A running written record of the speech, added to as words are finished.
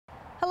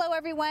Hello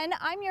everyone,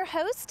 I'm your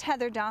host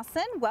Heather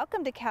Dawson.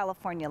 Welcome to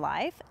California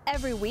Life.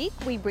 Every week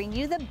we bring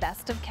you the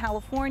best of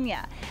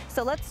California.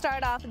 So let's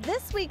start off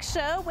this week's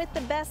show with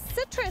the best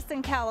citrus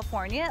in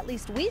California, at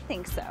least we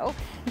think so.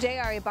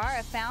 J.R.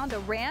 Ibarra found a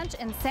ranch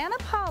in Santa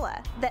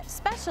Paula that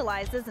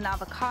specializes in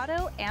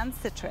avocado and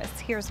citrus.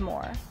 Here's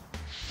more.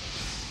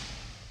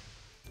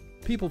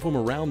 People from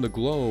around the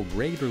globe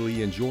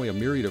regularly enjoy a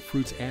myriad of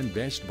fruits and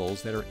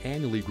vegetables that are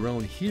annually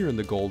grown here in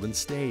the Golden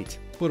State.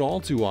 But all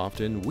too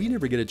often, we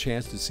never get a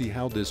chance to see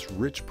how this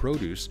rich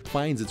produce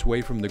finds its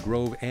way from the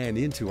grove and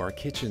into our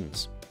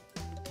kitchens.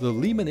 The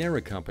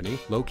Limoneira company,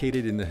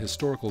 located in the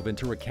historical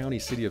Ventura County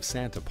city of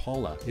Santa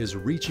Paula, is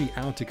reaching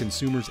out to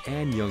consumers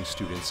and young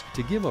students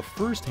to give a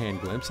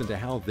first-hand glimpse into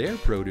how their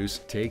produce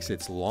takes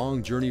its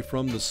long journey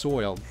from the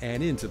soil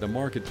and into the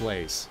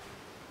marketplace.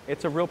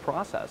 It's a real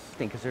process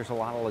because there's a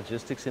lot of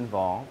logistics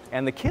involved.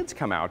 And the kids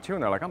come out too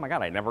and they're like, oh my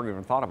God, I never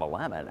even thought of a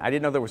lemon. I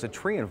didn't know there was a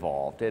tree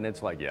involved. And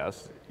it's like,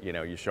 yes, you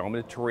know, you show them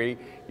the tree,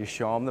 you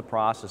show them the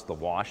process, the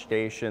wash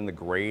station, the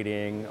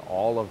grading,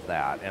 all of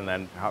that. And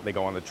then how they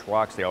go on the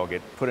trucks, they all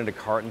get put into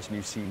cartons and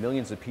you see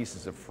millions of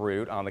pieces of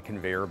fruit on the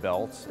conveyor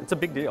belts. It's a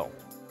big deal.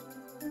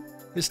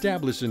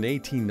 Established in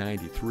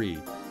 1893,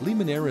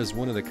 Limoneira is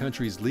one of the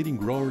country's leading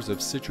growers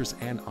of citrus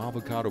and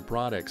avocado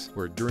products,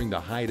 where during the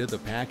height of the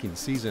packing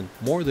season,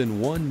 more than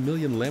 1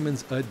 million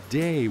lemons a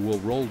day will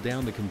roll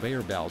down the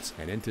conveyor belts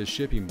and into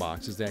shipping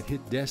boxes that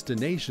hit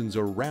destinations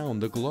around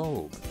the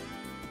globe.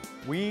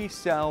 We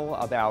sell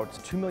about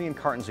 2 million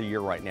cartons a year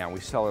right now. We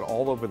sell it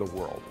all over the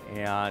world.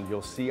 And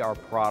you'll see our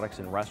products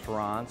in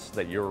restaurants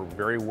that you're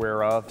very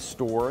aware of,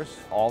 stores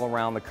all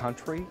around the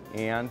country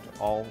and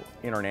all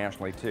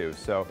internationally too.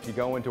 So if you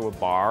go into a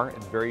bar,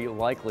 it's very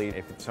likely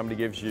if somebody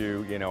gives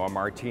you, a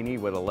martini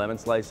with a lemon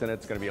slice in it,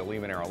 it's going to be a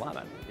Limoneira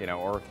lemon.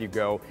 Or if you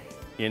go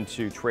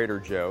into Trader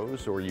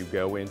Joe's or you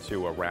go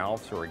into a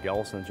Ralph's or a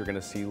Gelson's, you're going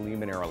to see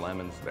Limoneira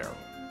lemons there.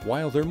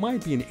 While there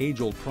might be an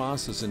age-old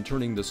process in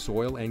turning the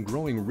soil and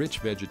growing rich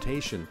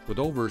vegetation, with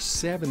over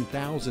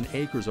 7,000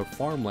 acres of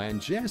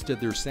farmland just at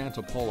their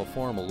Santa Paula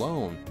farm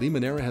alone,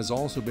 Limoneira has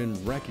also been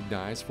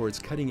recognized for its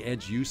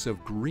cutting-edge use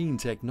of green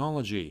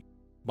technology.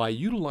 By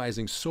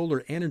utilizing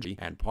solar energy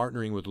and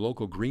partnering with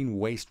local green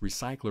waste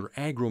recycler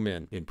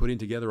Agromin in putting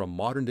together a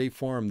modern-day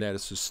farm that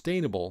is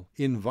sustainable,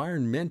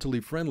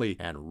 environmentally friendly,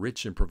 and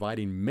rich in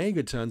providing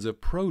megatons of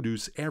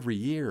produce every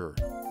year.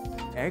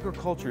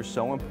 Agriculture is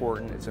so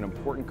important. It's an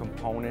important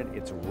component.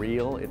 It's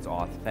real. It's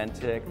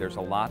authentic. There's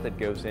a lot that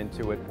goes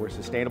into it. We're a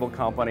sustainable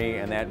company,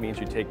 and that means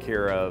you take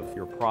care of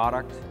your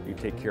product, you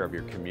take care of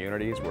your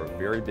communities. We're a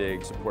very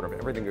big supporter of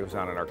everything that goes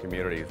on in our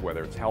communities,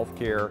 whether it's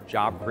healthcare,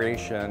 job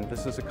creation.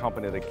 This is a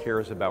company that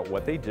cares about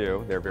what they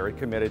do. They're very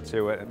committed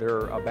to it.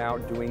 They're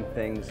about doing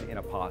things in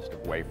a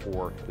positive way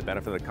for the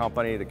benefit of the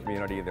company, the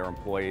community, their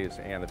employees,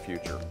 and the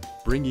future.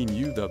 Bringing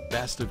you the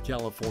best of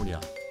California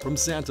from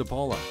Santa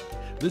Paula.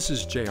 This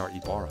is J.R.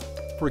 Ibarra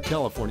for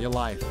California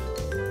Life.